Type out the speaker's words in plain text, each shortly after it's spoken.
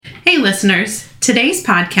listeners, today's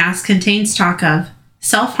podcast contains talk of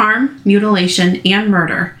self-harm, mutilation, and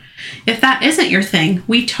murder. If that isn't your thing,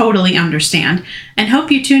 we totally understand and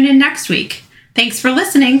hope you tune in next week. Thanks for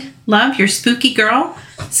listening. Love, your spooky girl,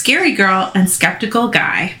 scary girl, and skeptical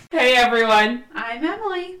guy. Hey everyone. I'm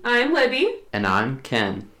Emily. I'm Libby. And I'm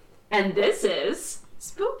Ken. And this is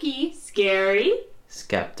Spooky, Scary,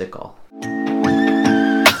 Skeptical.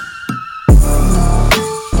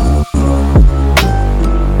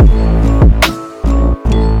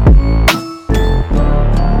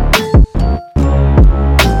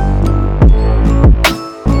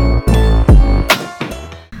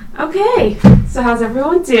 Okay, so how's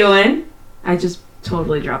everyone doing? I just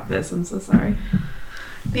totally dropped this. I'm so sorry.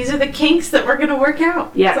 These are the kinks that we're going to work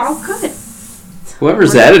out. Yes. It's all good.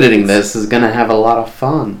 Whoever's editing this is going to have a lot of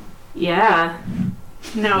fun. Yeah.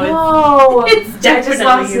 No, It's I just definitely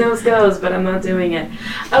lost you. nose goes, but I'm not doing it.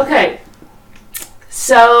 Okay.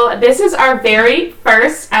 So this is our very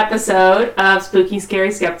first episode of Spooky,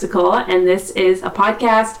 Scary, Skeptical, and this is a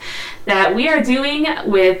podcast that we are doing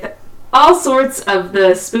with all sorts of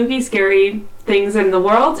the spooky, scary things in the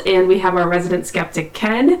world, and we have our resident skeptic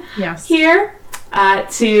Ken Yes. here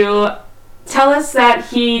to tell us that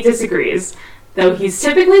he disagrees, though he's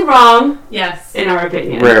typically wrong Yes. in our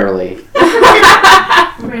opinion. Rarely.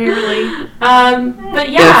 Rarely. But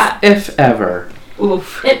yeah, If ever.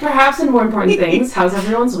 Oof. it perhaps in more important things. How's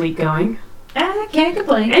everyone's week going? Can't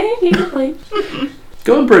complain. Hey, can't complain.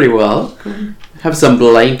 Going pretty well. Have some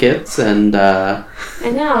blankets and I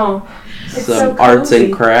know. It's some so arts cozy.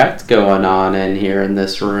 and crafts going on in here in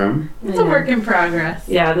this room. It's a work in progress.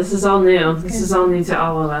 Yeah, this is all new. This is all new to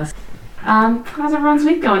all of us. How's everyone's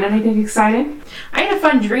week going? Anything exciting? I had a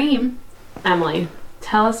fun dream. Emily,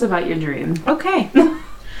 tell us about your dream. Okay.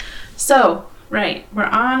 So, right, we're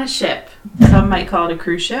on a ship. Some might call it a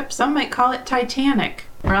cruise ship. Some might call it Titanic.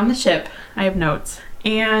 We're on the ship. I have notes.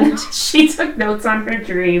 And She took notes on her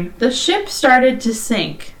dream. the ship started to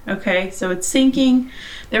sink. Okay, so it's sinking.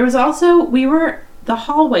 There was also, the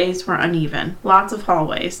hallways were uneven. Lots of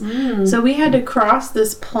hallways. So we had to cross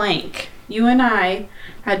this plank. You and I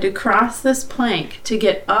had to cross this plank to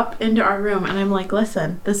get up into our room. And I'm like,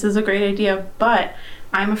 listen, this is a great idea, but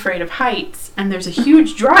I'm afraid of heights. And there's a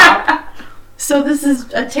huge drop. So this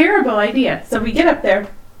is a terrible idea. So we get up there.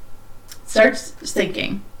 Starts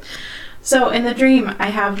sinking. So in the dream, I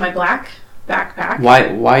have my black backpack.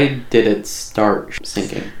 Why did it start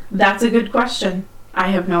sinking? That's a good question. I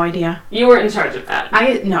have no idea. You were in charge of that. I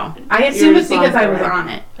assume You're it's just on because I the was ride. on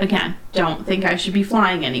it. Again, don't think I should be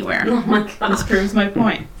flying anywhere. Oh my This god. proves my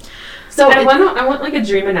point. So I want like a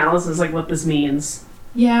dream analysis, like what this means.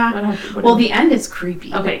 yeah. Well, the end is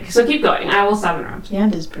creepy. Okay, so keep going. I will stop interrupt. The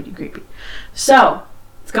end is pretty creepy. So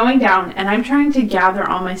it's going down, and I'm trying to gather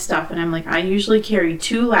all my stuff, and I'm like, I usually carry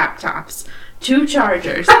 2 laptops, 2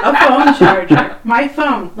 chargers, a phone charger, my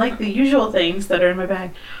phone, like the usual things that are in my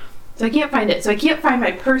bag. So I can't find it. So I can't find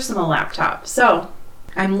my personal laptop. So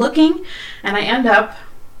I'm looking, and I end up,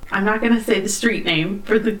 I'm not going to say the street name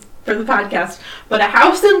for the podcast, but a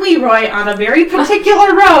house in Leroy on a very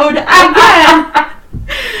particular road again.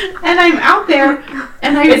 And I'm out there,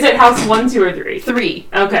 and Is it house 1, 2, or 3? 3.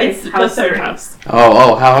 Okay, It's the house 3rd 3. house.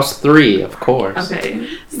 Oh, House 3, of course. Okay.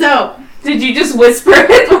 So Did you just whisper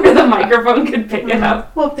it where the microphone could pick it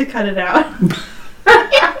up? we'll have to cut it out.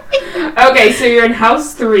 Okay, so you're in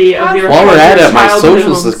house 3 of your While we're at it, my childhood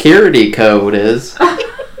social homes. security code is...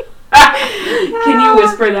 Can you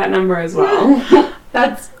whisper that number as well?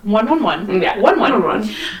 That's 111. Yeah. 111.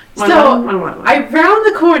 111. I round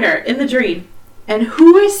the corner in the dream, and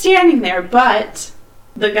who is standing there but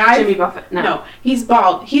the guy? Jimmy Buffett. No, he's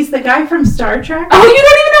bald. He's the guy from Star Trek. Oh, you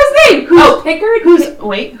don't even know his name. Pickard.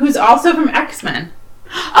 Who's also from X-Men.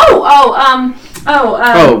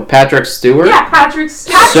 Oh, Patrick Stewart? Yeah, Patrick.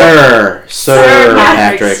 Sir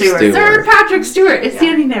Patrick Stewart. Sir Patrick Stewart is Yeah.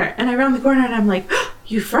 standing there, and I round the corner, and I'm like,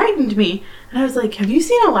 "You frightened me." And I was like, "Have you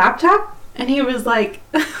seen a laptop?" And he was like,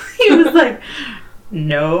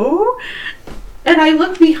 "No." And I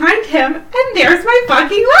look behind him, and there's my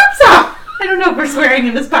fucking laptop. I don't know if we're swearing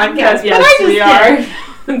in this podcast, but I just we did. are.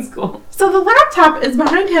 That's cool. So the laptop is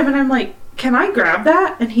behind him, and I'm like, "Can I grab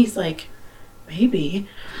that?" And he's like, "Maybe."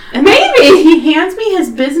 And Maybe. he hands me his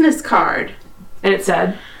business card. And it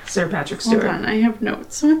said Sir Patrick Hold Stewart. on, I have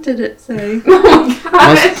notes. What did it say? Oh my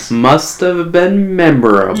gosh. Must have been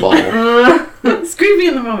memorable. It's creepy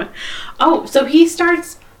in the moment. Oh, so he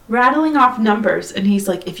starts rattling off numbers, and he's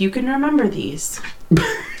like, "If you can remember these."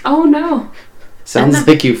 Oh no. Sounds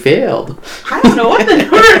like you failed. I don't know what the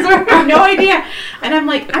numbers were. I have no idea. And I'm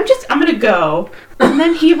like, I'm gonna go. And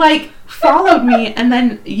then he like followed me, and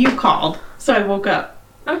then you called. So I woke up.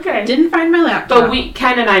 Okay. Didn't find my laptop. But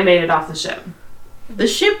Ken and I made it off the ship. The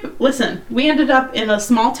ship, listen, we ended up in a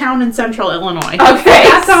small town in central Illinois. Okay.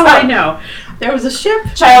 That's all I know. There was a ship.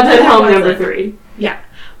 Childhood and home that was number it. 3. Yeah.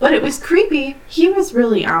 But it was creepy. He was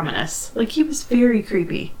really ominous. Like, he was very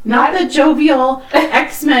creepy. Not the jovial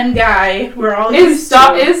X-Men guy we're all Is used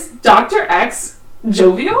to. Dr. X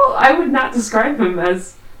jovial? I would not describe him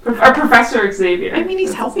as Professor Xavier. I mean,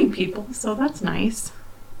 he's helping people, so that's nice.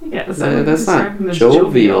 Yeah, That's describe not him as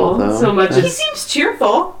jovial, though. so much. He seems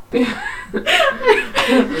cheerful. He's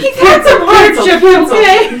had some hardship,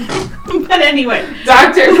 okay? But anyway.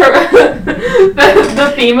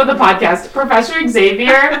 The theme of the podcast, Professor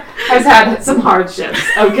Xavier has had some hardships,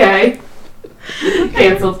 okay?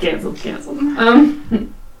 Canceled. The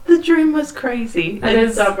dream was crazy. It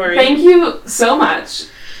is. Summary. Thank you so much.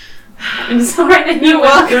 I'm sorry that you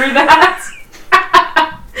went through that.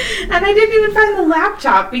 And I didn't even find the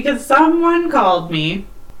laptop because someone called me.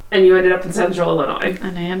 And you ended up in Central Illinois.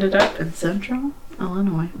 And I ended up in central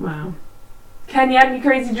Illinois. Wow. Ken, you had any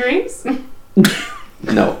crazy dreams?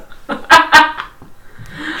 No.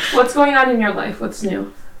 What's going on in your life? What's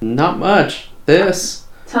new? Not much. This.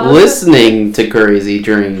 Tell us. Listening to crazy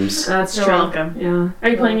dreams. That's You're true. welcome. Yeah. Are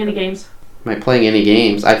you playing any games? Am I playing any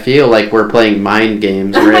games? I feel like we're playing mind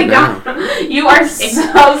games Oh my right now. god. You are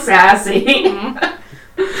so sassy.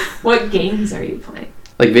 What games are you playing?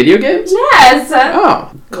 Like video games? Yes.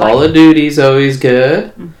 Oh, Call of Duty's always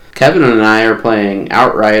good. Kevin and I are playing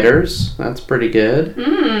Outriders. That's pretty good.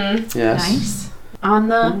 Yes. Nice. On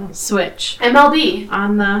the Switch. MLB.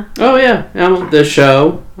 On the... Oh yeah, the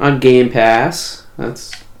show on Game Pass.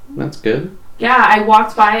 That's good. Yeah, I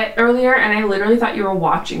walked by it earlier and I literally thought you were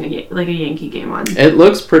watching a Yankee game on It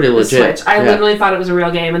looks pretty the legit. Switch. I Yeah. literally thought it was a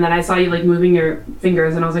real game, and then I saw you like moving your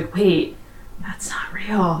fingers, and I was like, wait, that's not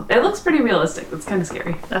real. It looks pretty realistic. That's kind of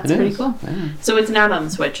scary. That's It pretty is. cool. Yeah. So it's not on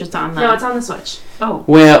the Switch, it's on the... No, it's on the Switch. Oh.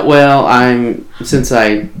 Well,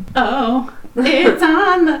 Oh. It's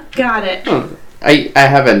on the... Got it. I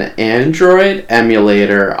have an Android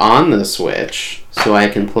emulator on the Switch, so I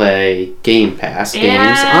can play Game Pass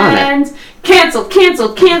games on it. And canceled.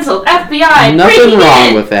 FBI. Nothing breaking wrong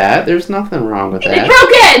in. with that. There's nothing wrong with It that.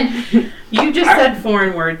 broke in. You just said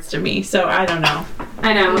foreign words to me, so I don't know.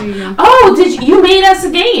 I know. There you go. Oh, you made us a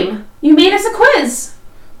game? You made us a quiz.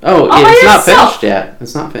 Oh, by it's not yourself. finished yet.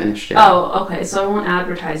 It's not finished yet. Oh, okay. So I won't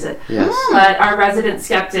advertise it. Yes. But our resident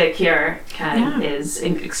skeptic here, Ken, Yeah. is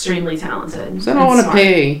extremely talented. So I don't want to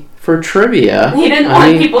pay for trivia. He didn't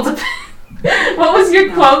want people to pay. What was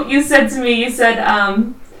your quote you said to me? You said,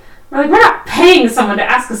 we're not paying someone to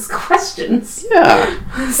ask us questions. Yeah.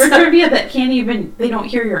 For trivia that can't even... They don't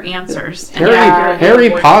hear your answers. Harry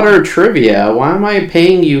Potter trivia. Why am I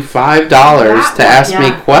paying you $5 to ask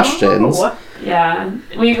me questions? Oh. Yeah.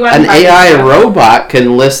 We An AI robot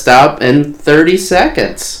can list up in 30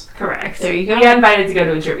 seconds. Correct. There you go. We got invited to go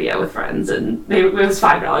to a trivia with friends, and it was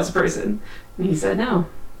 $5 a person. And he said no.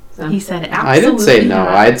 So. He said absolutely I didn't say no. not.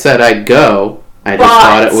 I'd said I'd go. I just But-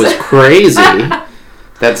 thought it was crazy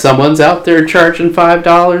that someone's out there charging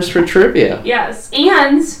 $5 for trivia. Yes,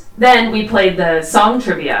 and then we played the song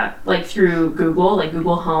trivia, like through Google, like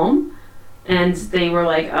Google Home, and they were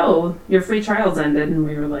like, "Oh, your free trial's ended," and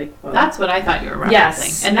we were like, well, That's what I thought you were referencing.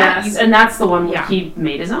 yes, And and that's the one Yeah. he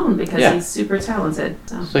made his own because Yeah. he's super talented.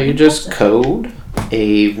 So you just code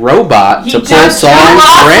a robot He to pull just songs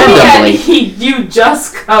randomly. You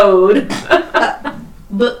just code.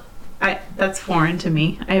 But that's foreign to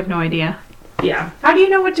me. I have no idea. Yeah. How do you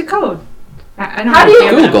know what to code? I don't How do you-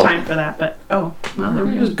 have enough Google. time for that, but well, there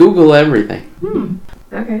we You go. just Google everything.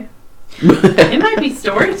 Okay. It might be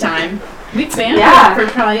story time. We've been Yeah. for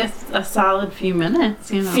probably a solid few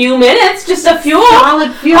minutes, you know. Few minutes, just a few.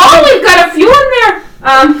 Solid few. Oh, we've got a few in there.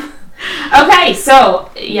 Okay, so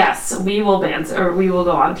yes, we will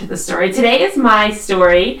go on to the story. Today is my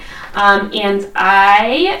story, and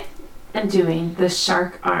I am doing the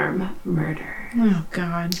shark arm murder. Oh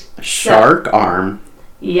God. Shark arm.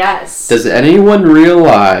 Yes. Does anyone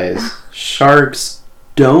realize sharks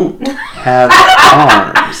don't have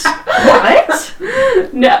arms? What?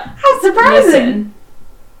 No. How surprising. Listen,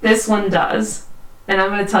 this one does, and I'm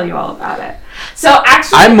going to tell you all about it. So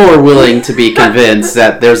actually, I'm more willing to be convinced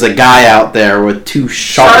that there's a guy out there with two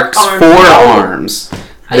sharks' arms. forearms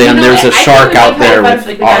than there's a shark out there with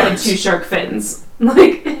the guy had arms. two shark fins.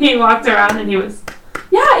 Like he walked around and he was,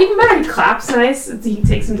 yeah, even better. He claps nice. He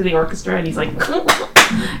takes him to the orchestra and he's like,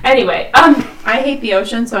 anyway, I hate the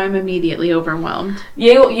ocean, so I'm immediately overwhelmed.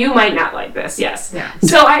 you might not like this, yes. Yeah.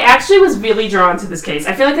 So I actually was really drawn to this case.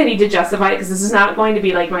 I feel like I need to justify it because this is not going to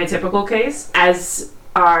be like my typical case. As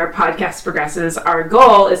our podcast progresses, our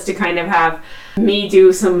goal is to kind of have me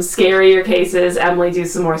do some scarier cases, Emily do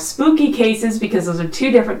some more spooky cases, because those are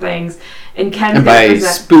two different things. And Ken's And by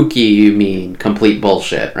spooky, you mean complete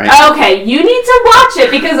bullshit, right? Okay, you need to watch it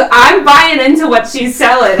because I'm buying into what she's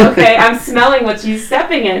selling, okay? I'm smelling what she's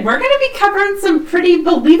stepping in. We're going to be covering some pretty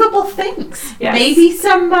believable things. Yes. Maybe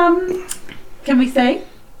some, can we say?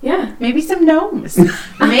 Yeah. Maybe some gnomes.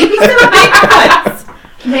 Maybe some Bigfoots.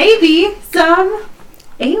 Maybe some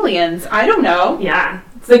aliens. I don't know. Yeah.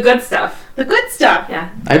 It's the good stuff. The good stuff.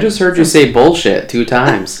 Yeah. I just heard you say bullshit 2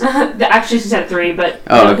 times. Actually, she said 3, but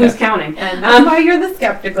okay. Who's counting? And that's why you're the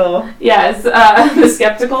skeptical. Yes, the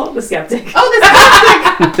skeptical, the skeptic. Oh, the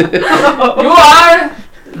skeptic! You are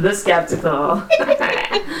the skeptical.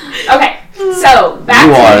 Okay, so back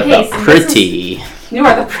to the case. You are the pretty. You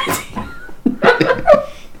are the pretty.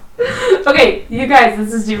 Okay, you guys,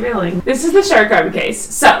 this is derailing. This is the shark arm case.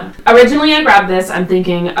 So, originally I grabbed this, I'm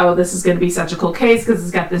thinking, oh, this is going to be such a cool case because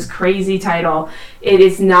it's got this crazy title. It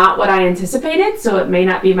is not what I anticipated, so it may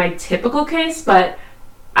not be my typical case, but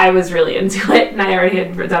I was really into it, and I already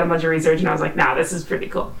had done a bunch of research, and I was like, nah, this is pretty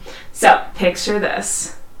cool. So, picture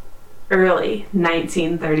this. Early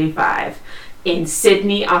 1935. In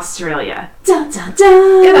Sydney, Australia. Dun, dun,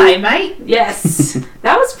 dun. Good eye, mate. Yes.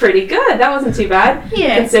 That was pretty good. That wasn't too bad.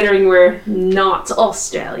 Yeah. Considering we're not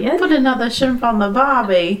Australian. Put another shrimp on the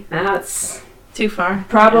barbie. That's Too far.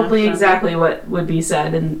 probably Yeah, exactly what would be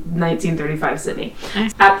said in 1935 Sydney.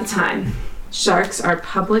 At the time, sharks are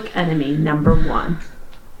public enemy number 1.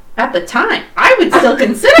 At the time, I would still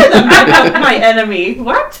consider them my enemy.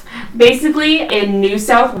 What? Basically, in New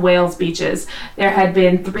South Wales beaches, there had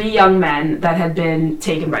been 3 young men that had been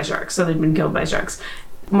taken by sharks, so they'd been killed by sharks.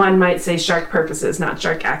 One might say shark purposes, not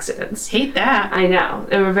shark accidents. Hate that. I know,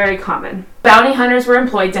 they were very common. Bounty hunters were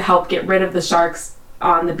employed to help get rid of the sharks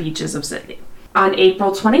on the beaches of Sydney. On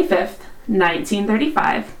April 25th,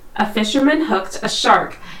 1935, a fisherman hooked a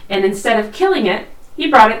shark, and instead of killing it, he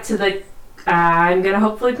brought it to the, I'm going to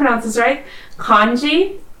hopefully pronounce this right,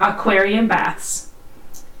 Conji Aquarium Baths.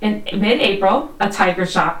 In mid-April, a tiger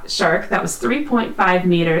shark that was 3.5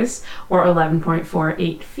 meters, or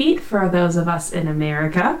 11.48 feet for those of us in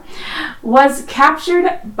America, was captured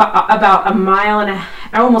about a mile and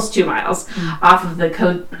almost 2 miles off of the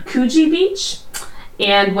Coogee Beach,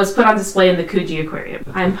 and was put on display in the Coogee Aquarium.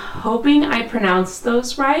 I'm hoping I pronounced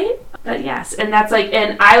those right, but yes. And that's like,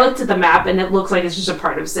 and I looked at the map and it looks like it's just a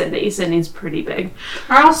part of Sydney. Sydney's pretty big.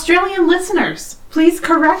 Our Australian listeners, please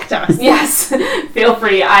correct us. Yes, feel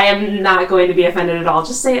free. I am not going to be offended at all.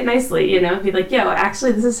 Just say it nicely, Be like, yo,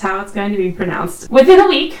 actually, this is how it's going to be pronounced. Within a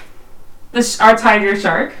week, our tiger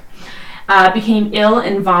shark became ill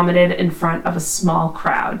and vomited in front of a small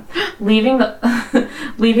crowd, leaving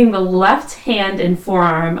the left hand and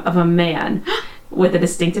forearm of a man with a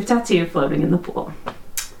distinctive tattoo floating in the pool.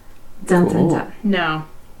 Dun, dun, dun. No.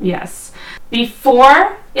 Yes.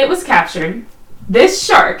 Before it was captured, this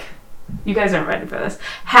shark, you guys aren't ready for this,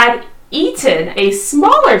 had eaten a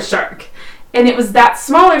smaller shark. And it was that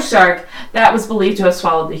smaller shark that was believed to have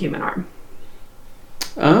swallowed the human arm.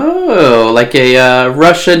 Oh, like a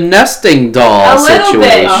Russian nesting doll situation. A little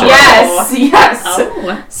bit, yes.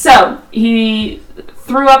 Oh. So, he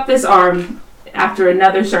threw up this arm after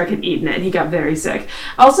another shark had eaten it. He got very sick.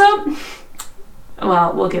 Also,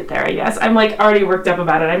 well, we'll get there, I guess. I'm already worked up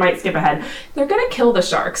about it. I might skip ahead. They're going to kill the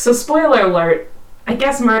shark. So, spoiler alert, I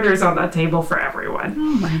guess murder's on the table for everyone.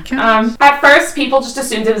 Oh my gosh. At first, people just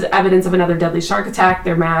assumed it was evidence of another deadly shark attack.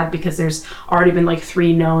 They're mad because there's already been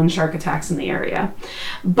 3 known shark attacks in the area.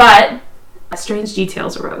 But strange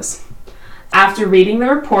details arose. After reading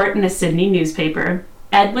the report in a Sydney newspaper,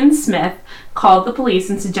 Edwin Smith called the police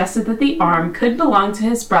and suggested that the arm could belong to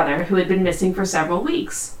his brother, who had been missing for several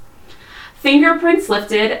weeks. Fingerprints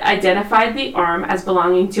lifted identified the arm as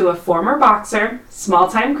belonging to a former boxer,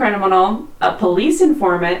 small-time criminal, a police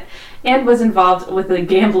informant, and was involved with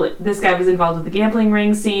this guy was involved with the gambling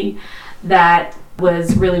ring scene that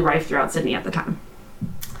was really rife throughout Sydney at the time.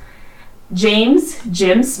 James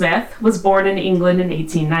Jim Smith was born in England in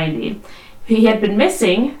 1890. He had been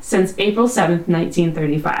missing since April 7th,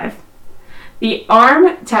 1935. The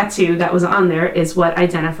arm tattoo that was on there is what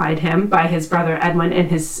identified him by his brother Edwin and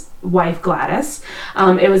his wife Gladys.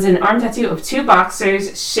 It was an arm tattoo of 2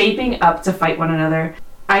 boxers shaping up to fight one another.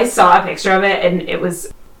 I saw a picture of it and it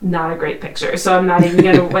was not a great picture, so I'm not even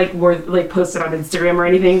gonna post it on Instagram or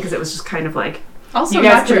anything because it was just kind of also you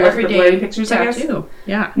guys not your can look at the blurry everyday pictures, I guess? tattoo.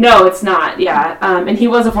 Yeah. No, it's not. Yeah, and he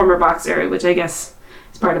was a former boxer, which I guess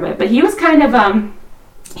is part of it. But he was kind of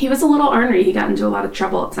he was a little ornery. He got into a lot of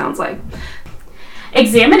trouble, it sounds like.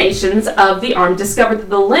 Examinations of the arm discovered that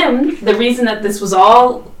the reason that this was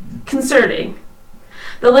all concerning,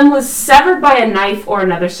 The limb was severed by a knife or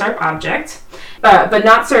another sharp object, but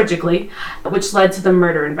not surgically, which led to the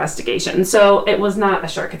murder investigation. So it was not a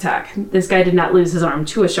shark attack. This guy did not lose his arm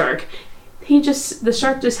to a shark. The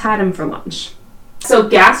shark just had him for lunch. So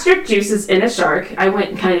gastric juices in a shark, I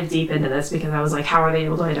went kind of deep into this because I was like, how are they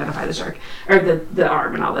able to identify the shark? Or the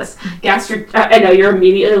arm and all this. I know, you're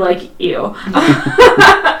immediately like, ew.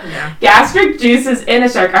 Yeah. Gastric juices in a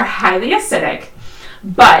shark are highly acidic,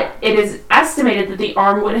 but it is estimated that the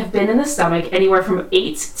arm would have been in the stomach anywhere from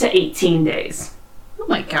 8 to 18 days. Oh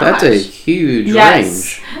my gosh. That's a huge Yes.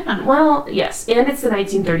 range. Yeah. Well, yes, and it's the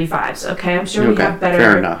 1935s, okay? I'm sure we have better...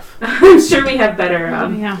 Fair enough. I'm sure we have better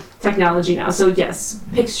Yeah. technology now. So yes,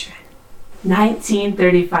 picture it.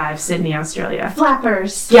 1935, Sydney, Australia.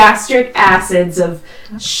 Flappers. Gastric acids of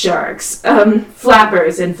sharks.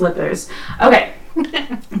 Flappers and flippers. Okay.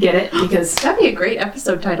 Get it? Because That'd be a great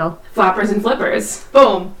episode title. flappers and flippers.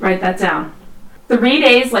 Boom. Write that down. 3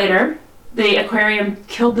 days later, the aquarium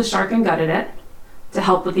killed the shark and gutted it to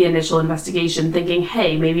help with the initial investigation, thinking,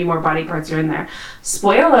 hey, maybe more body parts are in there.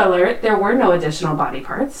 Spoiler alert, there were no additional body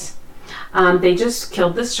parts. They just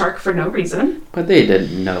killed this shark for no reason. But they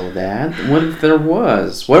didn't know that. What if there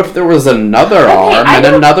was? What if there was another Okay, arm I and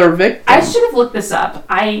don't- another victim? I should have looked this up.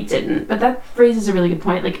 I didn't, but that raises a really good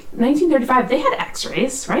point. Like, 1935, they had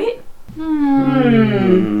x-rays, right?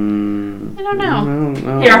 Hmm. I don't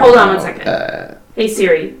know. Here, hold on one second. Uh, Hey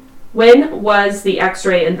Siri, when was the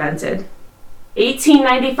x-ray invented?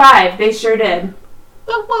 1895, they sure did.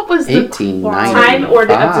 But what was the 1890. Time or of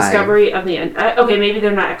 95. discovery of the okay, maybe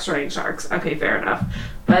they're not x-raying sharks. Okay, fair enough.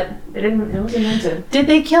 But it was invented. Did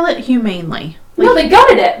they kill it humanely? No, they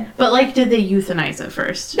gutted it. But like, did they euthanize it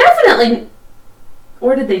first? Definitely.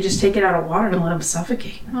 Or did they just take it out of water and let him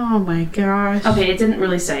suffocate? Oh my gosh. Okay, it didn't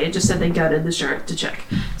really say. It just said they gutted the shark to check.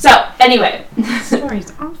 So, anyway. This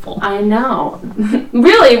story's awful. I know.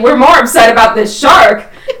 Really, we're more upset about this shark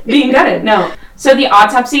being gutted. No. So the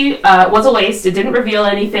autopsy was a waste. It didn't reveal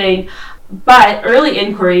anything. But early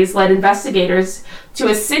inquiries led investigators to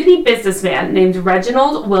a Sydney businessman named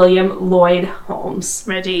Reginald William Lloyd Holmes.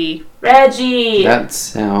 Reggie. Reggie! That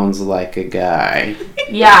sounds like a guy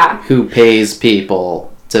Yeah. who pays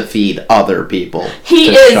people to feed other people He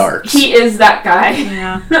to is sharks. He is that guy.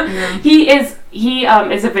 Yeah. Yeah. He is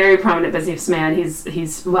a very prominent businessman.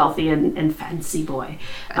 He's wealthy and fancy boy.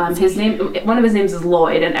 One of his names is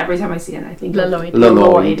Lloyd, and every time I see it, I think Lloyd.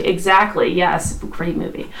 Lloyd. Exactly. Yes. Great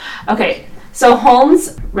movie. Okay. So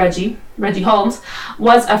Reggie Holmes,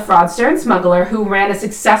 was a fraudster and smuggler who ran a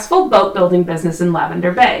successful boat building business in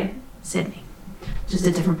Lavender Bay, Sydney, just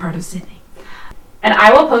a different part of Sydney. And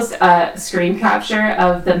I will post a screen capture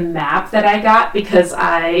of the map that I got because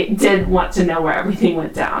I did want to know where everything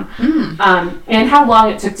went down. And how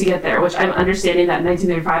long it took to get there, which I'm understanding that in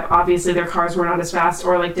 1935, obviously their cars were not as fast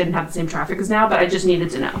or didn't have the same traffic as now, but I just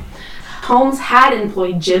needed to know. Holmes had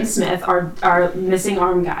employed Jim Smith, our missing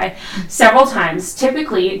arm guy, several times,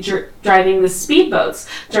 typically driving the speedboats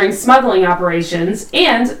during smuggling operations,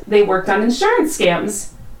 and they worked on insurance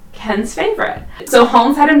scams. Ken's favorite. So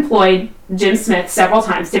Holmes had employed Jim Smith several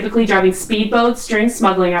times, typically driving speedboats during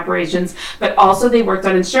smuggling operations, but also they worked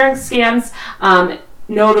on insurance scams,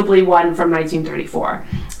 notably one from 1934,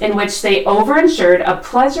 in which they overinsured a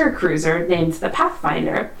pleasure cruiser named the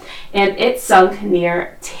Pathfinder, and it sunk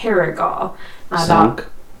near Terrigal.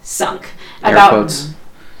 Sunk. Air About quotes.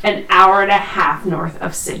 an hour and a half north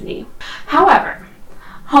of Sydney. However,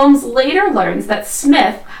 Holmes later learns that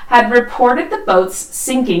Smith had reported the boat's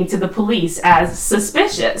sinking to the police as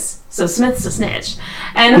suspicious, so Smith's a snitch,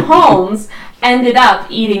 and Holmes ended up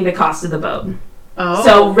eating the cost of the boat. Oh.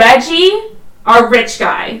 So Reggie, our rich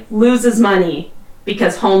guy, loses money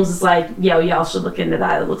because Holmes is like, yo, y'all should look into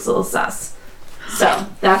that, it looks a little sus. So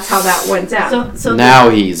that's how that went down. So Now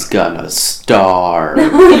he's gonna starve.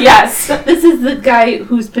 Yes. this is the guy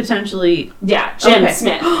who's potentially. Yeah, Jim Okay.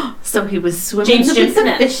 Smith. So he was swimming James with Jim the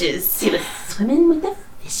Smith. fishes. He was swimming with the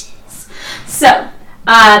fishes. So,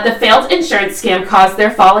 the failed insurance scam caused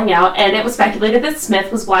their falling out, and it was speculated that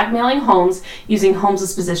Smith was blackmailing Holmes using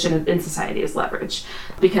Holmes's position in society as leverage.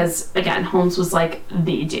 Because, again, Holmes was like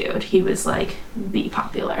the dude. He was like the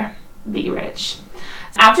popular, the rich.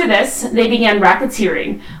 After this, they began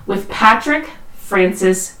racketeering with Patrick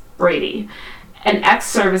Francis Brady, an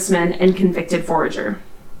ex-serviceman and convicted forager.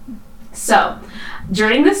 So,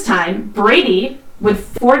 during this time, Brady would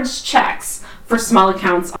forge checks for small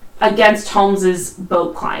accounts against Holmes's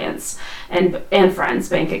boat clients and friends'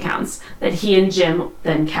 bank accounts that he and Jim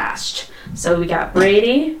then cashed. So we got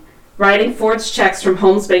Brady writing forged checks from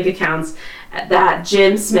Holmes' bank accounts that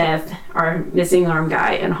Jim Smith, our missing arm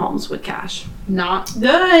guy, and Holmes would cash. Not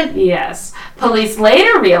good. Yes. Police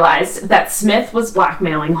later realized that Smith was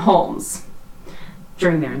blackmailing Holmes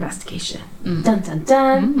during their investigation. Dun dun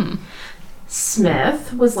dun.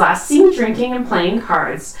 Smith was last seen drinking and playing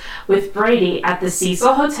cards with Brady at the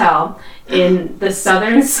Cecil Hotel in the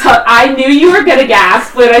southern... I knew you were going to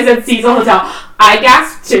gasp when I said Cecil Hotel. I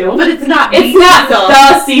gasped too. But it's not the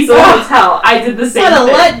Cecil Hotel. I did the same thing.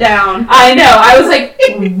 What a letdown. I know. I was like,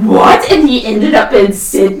 what? And he ended up in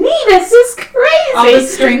Sydney? This is crazy. All the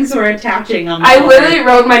strings were attaching on the I board. literally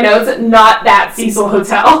wrote in my notes, not that Cecil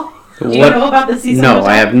Hotel. Do you know about the Cecil No, Hotel?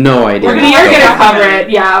 I have no idea. You're gonna cover it.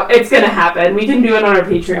 Yeah, it's gonna happen. We can do it on our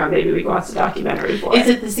Patreon. Maybe we can watch the documentary for Is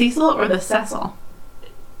it. it the Cecil or the Cecil?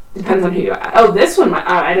 Depends on who you ask. Oh, this one might.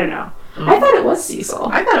 I don't know. I thought it was Cecil.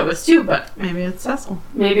 I thought it was too, but maybe it's Cecil.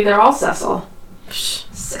 Maybe they're all Cecil.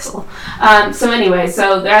 Cecil. So anyway,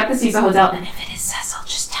 so they're at the Cecil Hotel, and if it is Cecil,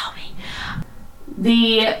 just tell me.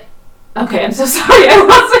 Okay, I'm so sorry. I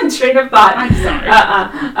lost my train of thought. I'm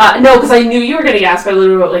sorry. No, because I knew you were going to ask. I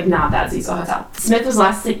literally wrote, like, not that Cecil Hotel. Smith was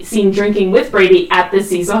last seen drinking with Brady at the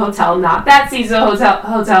Cecil Hotel, not that Cecil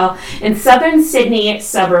Hotel in southern Sydney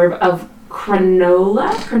suburb of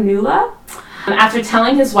Cronulla, after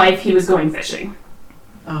telling his wife he was going fishing.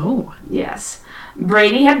 Oh. Yes.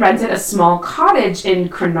 Brady had rented a small cottage in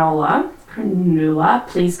Cronulla,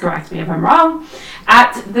 please correct me if I'm wrong,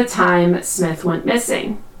 at the time Smith went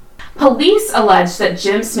missing. Police alleged that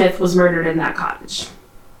Jim Smith was murdered in that cottage.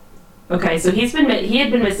 Okay, so he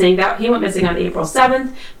had been missing. He went missing on April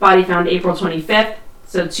 7th. Body found April 25th.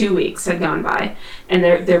 So 2 weeks had gone by, and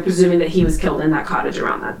they're presuming that he was killed in that cottage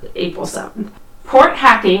around that April 7th. Port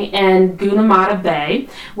Hacking and Gunnamatta Bay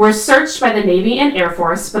were searched by the Navy and Air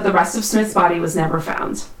Force, but the rest of Smith's body was never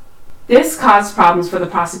found. This caused problems for the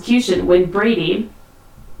prosecution when Brady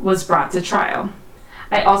was brought to trial.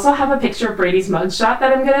 I also have a picture of Brady's mugshot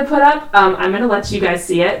that I'm going to put up. I'm going to let you guys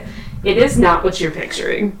see it. It is not what you're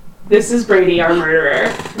picturing. This is Brady, our murderer.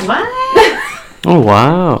 What? Oh,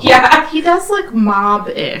 wow. Yeah. He does look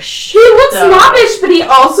mob-ish. He looks So- mobbish, but he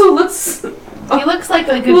also looks... He looks like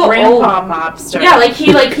a good Cool. grandpa mobster. Yeah,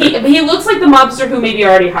 he looks like the mobster who maybe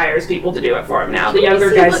already hires people to do it for him now. The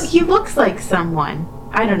younger guys... He looks like someone.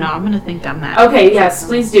 I don't know. I'm going to think on that. Okay, yes,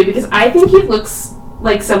 please do, because I think he looks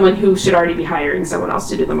like someone who should already be hiring someone else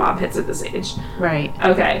to do the mob hits at this age. Right.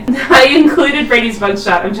 Okay. I included Brady's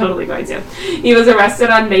mugshot. I'm totally going to. He was arrested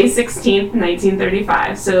on May 16th,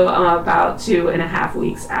 1935, so about 2.5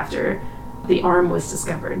 weeks after the arm was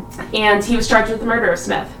discovered. And he was charged with the murder of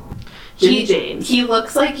Smith. Jimmy James. He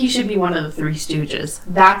looks like he should be one of the Three Stooges.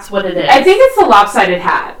 That's what it is. I think it's the lopsided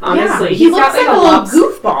hat, honestly. Yeah, he looks like a little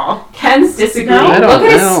goofball. Ken's disagree. No? I Look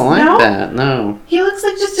at his... don't like no? that, no. He looks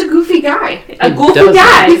like just a goofy guy. A goofy doesn't.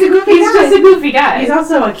 guy. He's a goofy He's guy. just a goofy guy. He's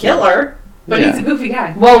also a killer, but Yeah. he's a goofy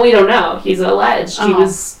guy. Well, we don't know. He's alleged. He Oh.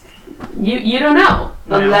 was... You don't know.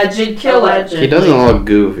 No. Alleged killer. Alleged. He doesn't look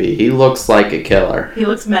goofy. He looks like a killer. He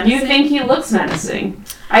looks menacing. You think he looks menacing?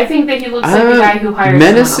 I think that he looks like the guy who hires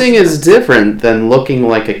menacing someone else. is different than looking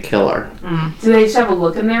like a killer. Do they just have a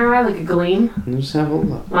look in their eye, like a gleam? Just have a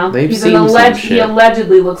look. Well, They've he's seen an some he shit.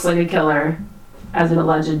 allegedly looks like a killer. As an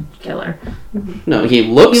alleged killer. No, he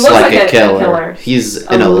looks He looks like like a a killer. killer. He's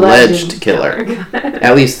an alleged killer. killer.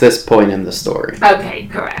 At least this point in the story. Okay,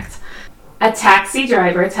 correct. A taxi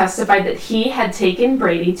driver testified that he had taken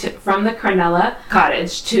Brady from the Cronulla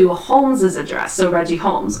cottage to Holmes's address, so Reggie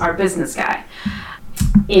Holmes, our business guy,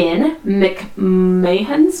 in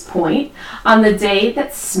McMahon's Point on the day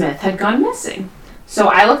that Smith had gone missing. So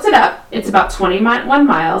I looked it up. It's about 21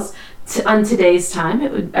 miles. On today's time,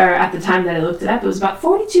 at the time that I looked it up, it was about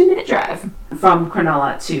 42-minute drive from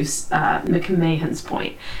Cronulla to McMahon's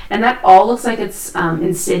Point. And that all looks like it's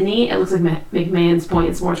in Sydney. It looks like McMahon's Point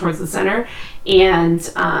is more towards the center, and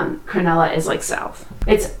Cronulla is like south.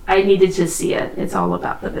 I needed to see it. It's all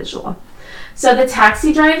about the visual. So the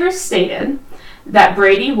taxi driver stated that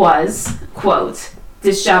Brady was, quote,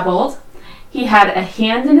 disheveled. He had a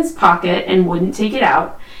hand in his pocket and wouldn't take it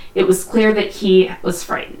out. It was clear that he was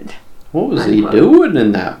frightened. What was he doing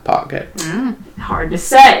in that pocket? Hard to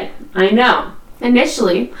say. I know.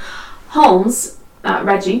 Initially, Holmes,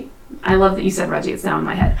 Reggie, I love that you said Reggie, it's now in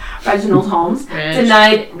my head. Reginald Holmes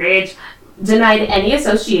denied any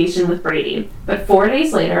association with Brady. But 4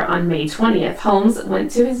 days later, on May 20th, Holmes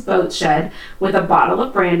went to his boat shed with a bottle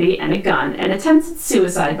of brandy and a gun and attempted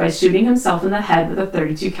suicide by shooting himself in the head with a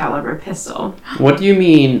 .32 caliber pistol. What do you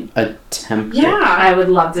mean attempted? Yeah. I would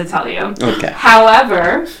love to tell you. Okay.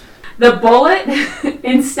 However, The bullet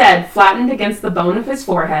instead flattened against the bone of his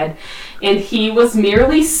forehead, and he was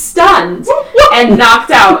merely stunned and knocked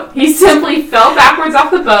out. He simply fell backwards off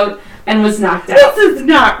the boat and was knocked out. This is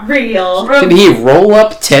not real. Did he roll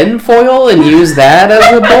up tinfoil and use that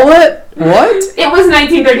as a bullet? What? It was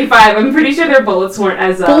 1935. I'm pretty sure their bullets weren't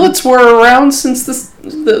as... Bullets were around since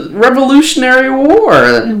the Revolutionary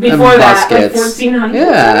War. Before that, like 1400.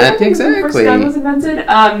 Yeah, The exactly. first gun was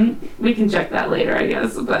invented. We can check that later, I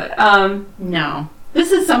guess. But No.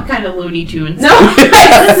 This is some kind of Looney Tunes. no,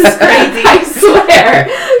 this is crazy. I swear.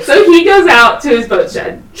 So he goes out to his boat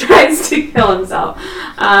shed, tries to kill himself.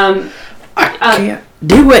 I can't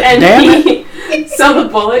do it, And damn it. so the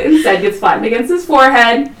bullet instead gets flattened against his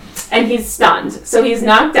forehead, and he's stunned. So he's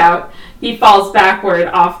knocked out. He falls backward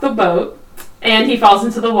off the boat, and he falls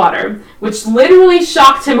into the water, which literally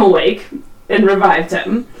shocked him awake and revived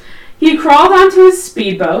him. He crawled onto his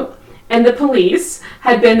speedboat, and the police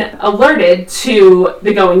had been alerted to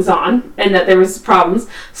the goings-on and that there was problems.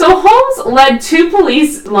 So Holmes led 2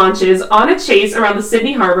 police launches on a chase around the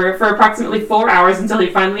Sydney harbor for approximately 4 hours until he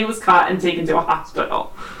finally was caught and taken to a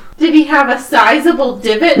hospital. Did he have a sizable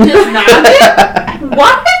divot in his noggin?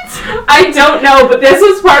 What? I don't know, but this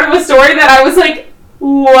was part of a story that I was like,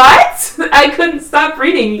 what? I couldn't stop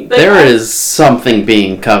reading. Like, There is something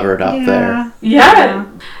being covered up there. Yeah.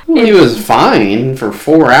 Well, he was fine for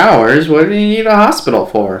 4 hours. What did he need a hospital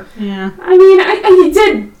for? Yeah. I mean, he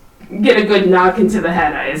did get a good knock into the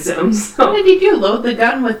head, I assume. What So did he do? Load the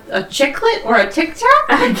gun with a chiclet or a Tic Tac?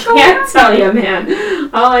 I can't tell you, man.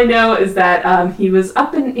 All I know is that he was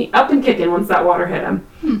up and kicking once that water hit him.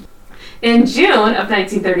 In June of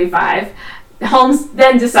 1935, Holmes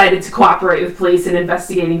then decided to cooperate with police in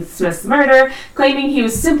investigating Smith's murder, claiming he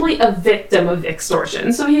was simply a victim of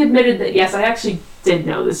extortion. So he admitted that, yes, I actually did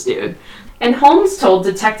know this dude. And Holmes told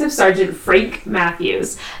Detective Sergeant Frank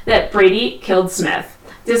Matthews that Brady killed Smith,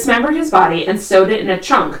 dismembered his body, and stowed it in a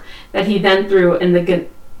trunk that he then threw in the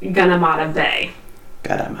Gunnamatta Bay.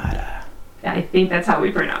 Gunnamatta. I think that's how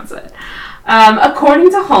we pronounce it.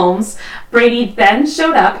 According to Holmes, Brady then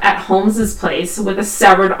showed up at Holmes's place with a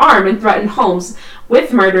severed arm and threatened Holmes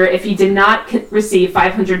with murder if he did not receive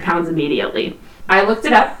 500 pounds immediately. I looked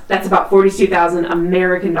it up. That's about 42,000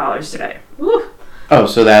 American dollars today. Woo. Oh,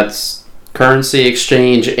 so that's currency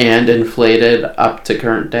exchange and inflated up to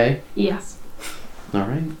current day? Yes. All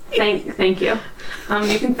right. Thank you.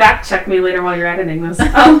 You can fact check me later while you're editing this.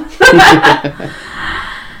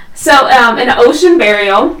 So an ocean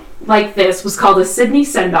burial like this was called a Sydney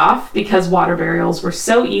send-off because water burials were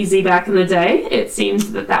so easy back in the day. It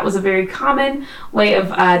seems that was a very common way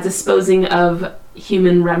of disposing of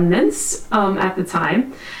human remnants at the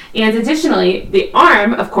time. And additionally, the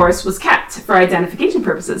arm, of course, was kept for identification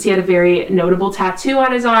purposes. He had a very notable tattoo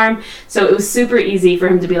on his arm, so it was super easy for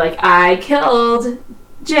him to be like, I killed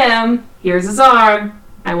Jim, here's his arm,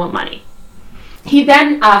 I want money.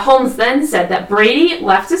 Holmes then said that Brady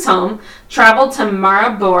left his home, traveled to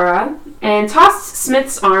Marlborough, and tossed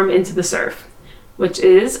Smith's arm into the surf, which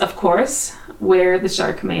is, of course, where the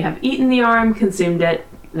shark may have eaten the arm, consumed it,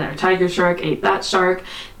 then a tiger shark ate that shark,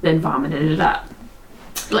 then vomited it up.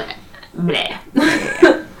 Bleh. Bleh.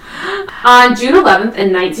 On June 11th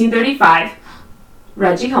in 1935,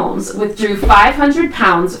 Reggie Holmes withdrew 500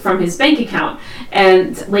 pounds from his bank account,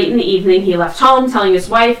 and late in the evening he left home telling his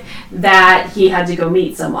wife that he had to go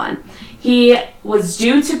meet someone. He was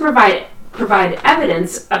due to provide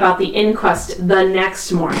evidence about the inquest the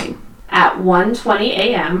next morning. At 1:20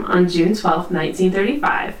 a.m. on June 12,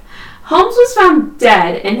 1935, Holmes was found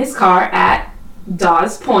dead in his car at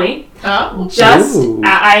Dawes Point. Oh.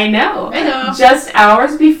 I know. Just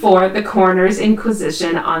hours before the coroner's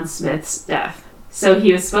inquisition on Smith's death. So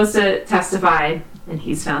he was supposed to testify, and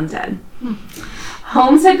he's found dead.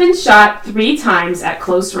 Holmes had been shot 3 times at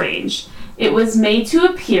close range. It was made to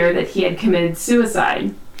appear that he had committed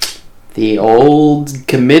suicide. The old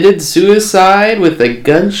committed suicide with a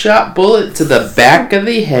gunshot bullet to the back of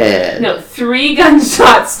the head. No, 3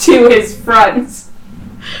 gunshots to his front.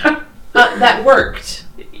 That worked.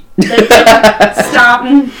 Stop.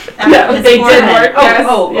 No, they did work.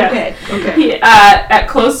 Yes. Okay. Okay. At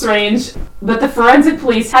close range, but the forensic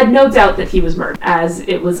police had no doubt that he was murdered, as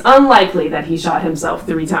it was unlikely that he shot himself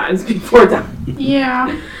 3 times before dying.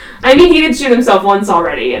 Yeah. I mean, he did shoot himself once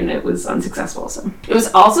already, and it was unsuccessful. So it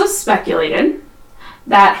was also speculated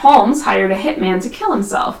that Holmes hired a hitman to kill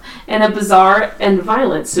himself in a bizarre and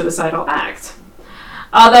violent suicidal act.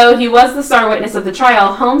 Although he was the star witness of the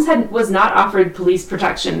trial, Holmes was not offered police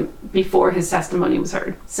protection before his testimony was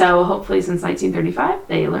heard. So hopefully since 1935,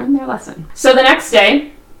 they learned their lesson. So the next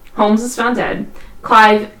day, Holmes was found dead.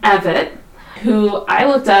 Clive Evatt, who I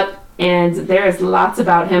looked up, And there is lots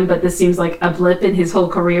about him, but this seems like a blip in his whole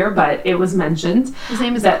career, but it was mentioned. His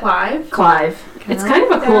name is That- Clive. Clive. It's kind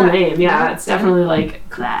of a cool name. Yeah, it's definitely like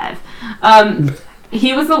Clive.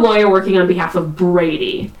 He was the lawyer working on behalf of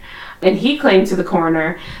Brady. And he claimed to the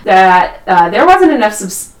coroner that there wasn't enough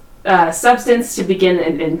substance to begin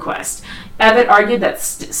an inquest. Evatt argued that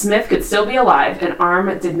Smith could still be alive, and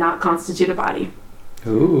arm did not constitute a body.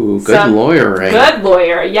 Ooh, good lawyer, right? Good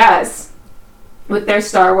lawyer, yes. With their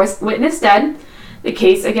star witness dead, the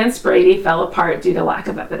case against Brady fell apart due to lack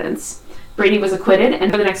of evidence. Brady was acquitted,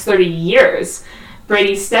 and for the next 30 years,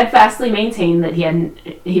 Brady steadfastly maintained that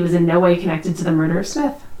he was in no way connected to the murder of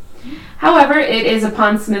Smith. However, it is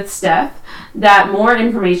upon Smith's death that more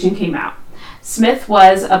information came out. Smith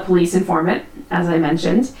was a police informant, as I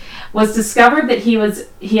mentioned, was discovered that he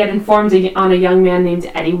had informed on a young man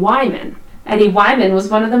named Eddie Wyman. Eddie Wyman was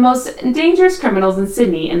one of the most dangerous criminals in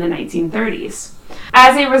Sydney in the 1930s.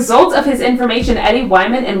 As a result of his information, Eddie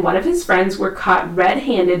Wyman and one of his friends were caught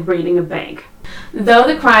red-handed raiding a bank. Though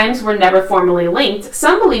the crimes were never formally linked,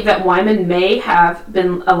 some believe that Wyman may have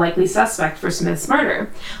been a likely suspect for Smith's murder.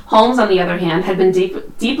 Holmes, on the other hand, had been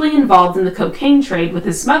deeply involved in the cocaine trade with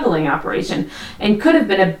his smuggling operation and could have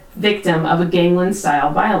been a victim of a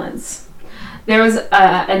gangland-style violence. There was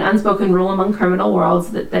an unspoken rule among criminal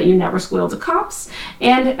worlds that you never squeal to cops,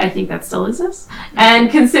 and I think that still exists.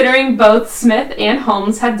 And considering both Smith and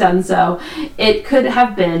Holmes had done so, it could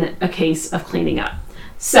have been a case of cleaning up.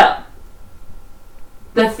 So,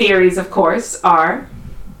 the theories, of course, are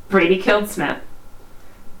Brady killed Smith.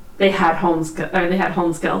 They had Holmes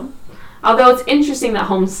killed. Although it's interesting that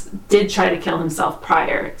Holmes did try to kill himself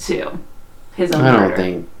prior to his own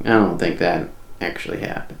murder. I don't think that actually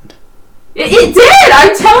happened. It did!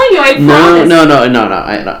 I'm telling you, I promise.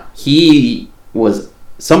 No.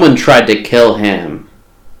 Someone tried to kill him.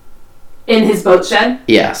 In his boat shed?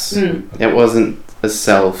 Yes. It wasn't a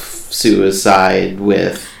self-suicide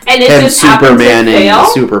with and it him just Superman in the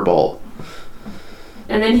Super Bowl.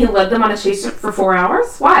 And then he led them on a chase for 4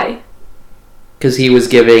 hours? Why? Because he was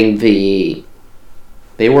giving they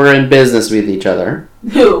were in business with each other.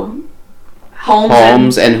 Who?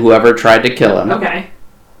 Holmes and whoever tried to kill him. Okay.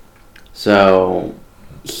 So,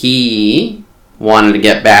 he wanted to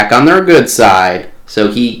get back on their good side,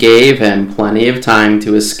 so he gave him plenty of time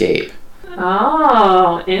to escape.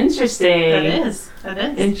 Oh, interesting. That is.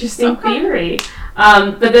 Interesting theory.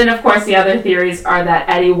 But then, of course, the other theories are that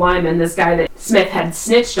Eddie Wyman, this guy that Smith had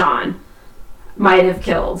snitched on, might have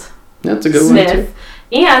killed That's a good Smith. one, too.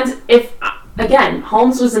 And if, again,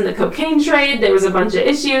 Holmes was in the cocaine trade, there was a bunch of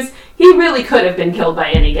issues, he really could have been killed by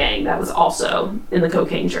any gang that was also in the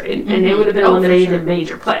cocaine trade. And it would have been eliminated a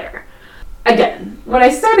major player. Again, when I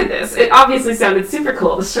started this, it obviously sounded super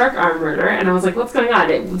cool, the shark arm murder, and I was like, what's going on?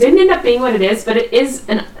 It didn't end up being what it is, but it is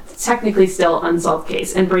a technically still unsolved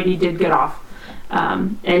case, and Brady did get off.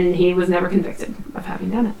 And he was never convicted of having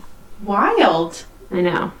done it. Wild. I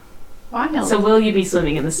know. Wild. So will you be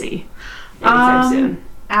swimming in the sea anytime soon?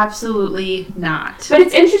 Absolutely not. But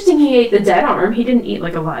it's interesting he ate the dead arm. He didn't eat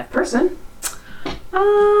like a live person.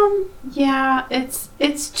 Yeah,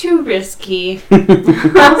 it's too risky.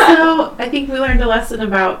 Also, I think we learned a lesson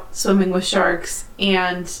about swimming with sharks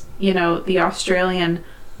and, the Australian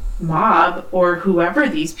mob or whoever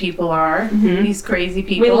these people are, these crazy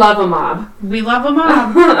people. We love a mob. We love a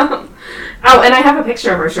mob. Oh, and I have a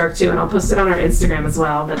picture of our shark too, and I'll post it on our Instagram as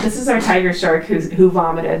well. But this is our tiger shark who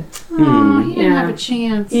vomited. Oh, he didn't have a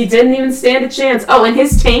chance. He didn't even stand a chance. Oh, and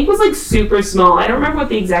his tank was like super small. I don't remember what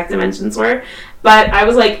the exact dimensions were, but I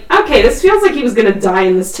was like, okay, this feels like he was gonna die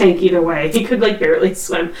in this tank either way. He could like barely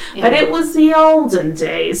swim. Yeah. But it was the olden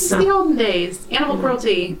days. The olden days. Animal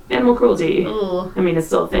cruelty. Animal cruelty. Ugh. I mean, it's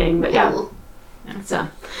still a thing, but yeah. So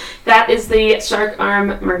that is the shark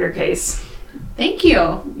arm murder case. Thank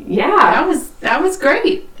you. Yeah. That was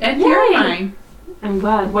great. And terrifying. I'm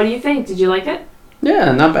glad. What do you think? Did you like it?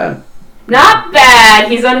 Yeah, not bad. Not bad.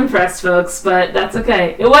 He's unimpressed, folks, but that's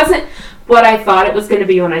okay. It wasn't what I thought it was going to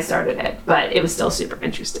be when I started it, but it was still super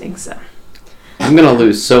interesting, so. I'm going to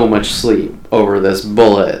lose so much sleep over this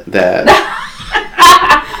bullet that...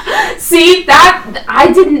 See, that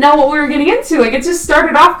I didn't know what we were getting into. Like, it just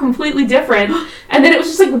started off completely different, and then it was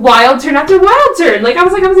just like wild turn after wild turn. Like, I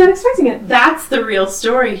was not expecting it. That's the real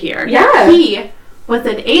story here. Yeah. He was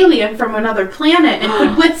an alien from another planet and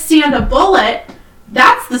could withstand a bullet.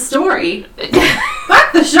 That's the story.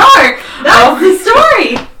 Fuck the shark. That's the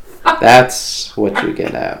story. That's what you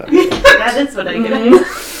get out of it. That is what I get out of it.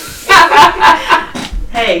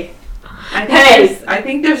 Hey. I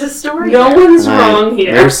think there's a story. No one's wrong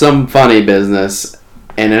here. There's some funny business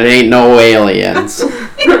And it ain't no aliens.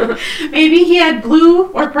 Maybe he had blue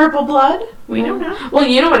or purple blood. We don't know. Well,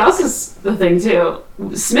 you know what else is the thing, too?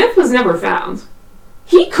 Smith was never found.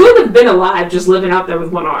 He could have been alive just living out there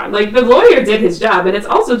with one arm. Like, the lawyer did his job, and it's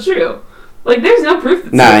also true. Like, there's no proof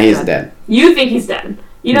that Nah, he's dead. You think he's dead.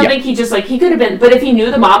 You don't think he just, like, he could have been, but if he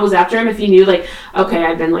knew the mob was after him, if he knew, like, okay,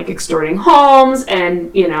 I've been, like, extorting homes,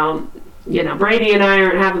 and, you know, Brady and I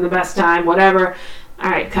aren't having the best time, whatever.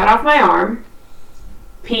 All right, cut off my arm.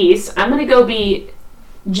 Peace. I'm going to go be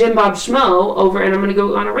Jim Bob Schmo over, and I'm going to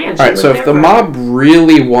go on a ranch. All right, so if the mob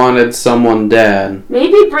really wanted someone dead,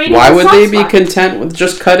 maybe Brady. Why would they be content with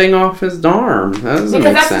just cutting off his arm? That doesn't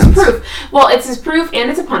make sense. Because that's his proof. Well, it's his proof,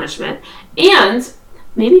 and it's a punishment, and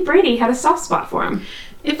maybe Brady had a soft spot for him.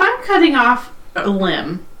 If I'm cutting off a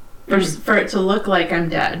limb for it to look like I'm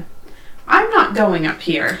dead, I'm not going up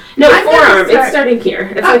here. No, forearm. It's starting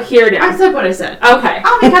here. It's like here down. I said what I said. Okay.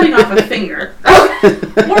 I'll be cutting off a finger.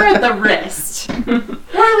 Or at the wrist.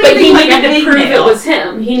 But he needed to prove it was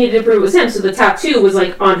him. He needed to prove it was him, so the tattoo was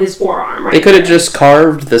like on his forearm, right? They could have just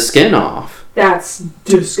carved the skin off. That's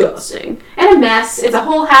disgusting. And a mess. It's a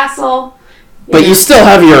whole hassle. But you still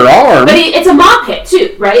have your arm. But it's a mob hit,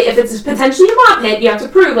 too, right? If it's potentially a mob hit, you have to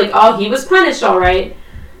prove, like, oh, he was punished, all right.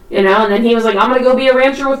 And then he was like, I'm going to go be a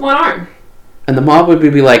rancher with one arm. And the mob would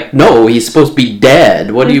be like, no, he's supposed to be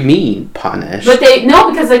dead. What do you mean, punished? But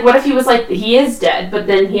no, because, like, what if he was like, he is dead, but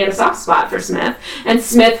then he had a soft spot for Smith. And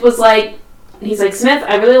Smith was like, he's like, Smith,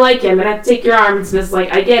 I really like you. I'm going to have to take your arm. And Smith's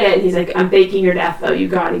like, I get it. And he's like, I'm faking your death, though. You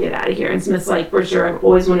got to get out of here. And Smith's like, for sure, I've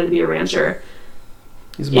always wanted to be a rancher.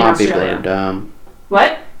 These mob people are dumb.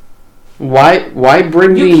 What? Why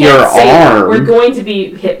bring me your arm? That. We're going to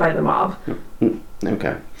be hit by the mob.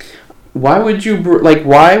 Okay. Why would you,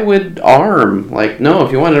 why would arm? Like, no,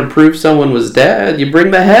 if you wanted to prove someone was dead, you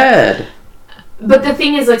bring the head. But the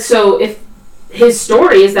thing is, like, so if his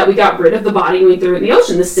story is that we got rid of the body and we threw it in the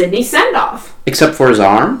ocean, the Sydney send-off. Except for his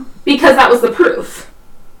arm? Because that was the proof.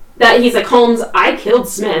 That he's like, Holmes, I killed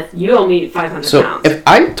Smith. You owe me 500 pounds. So if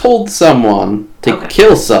I told someone to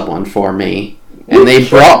kill someone for me, and they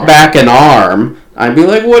brought back an arm, I'd be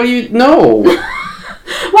like, what do you know?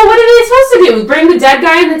 Well, what are they supposed to do? Bring the dead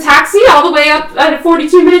guy in the taxi all the way up at a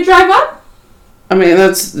 42-minute drive up? I mean,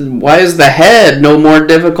 why is the head no more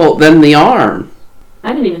difficult than the arm?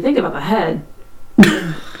 I didn't even think about the head.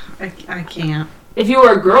 I can't. If you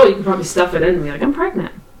were a girl, you could probably stuff it in and be like, I'm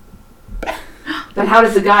pregnant. But how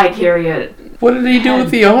does the guy carry it? What did he do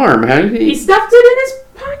with the arm? How did He stuffed it in his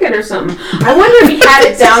pocket or something. I wonder if he had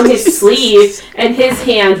it down his sleeve and his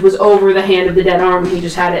hand was over the hand of the dead arm and he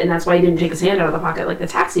just had it and that's why he didn't take his hand out of the pocket like the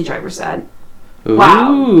taxi driver said. Ooh.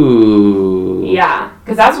 Wow. Yeah,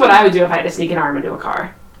 because that's what I would do if I had to sneak an arm into a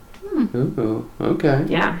car. Ooh, okay.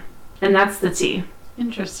 Yeah, and that's the tea.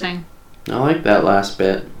 Interesting. I like that last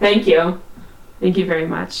bit. Thank you. Thank you very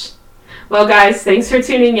much. Well, guys, thanks for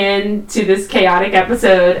tuning in to this chaotic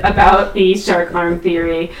episode about the shark arm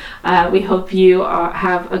theory. We hope you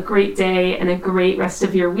have a great day and a great rest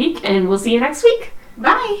of your week, and we'll see you next week.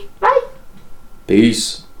 Bye. Bye.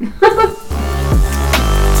 Peace.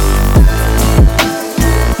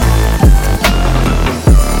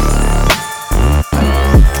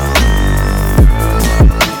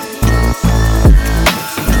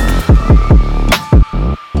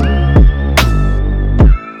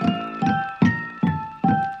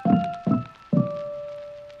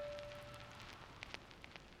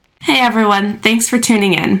 Hey everyone, thanks for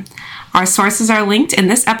tuning in. Our sources are linked in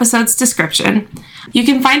this episode's description. You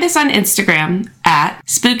can find us on Instagram at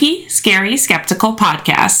Spooky Scary Skeptical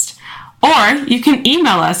Podcast, or you can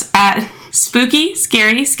email us at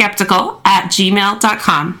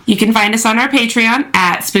spookyscaryskeptical@gmail.com. You can find us on our Patreon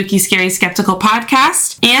at Spooky Scary Skeptical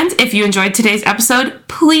Podcast. And if you enjoyed today's episode,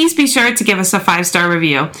 please be sure to give us a 5-star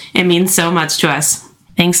review. It means so much to us.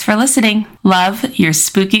 Thanks for listening. Love, your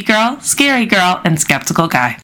spooky girl, scary girl, and skeptical guy.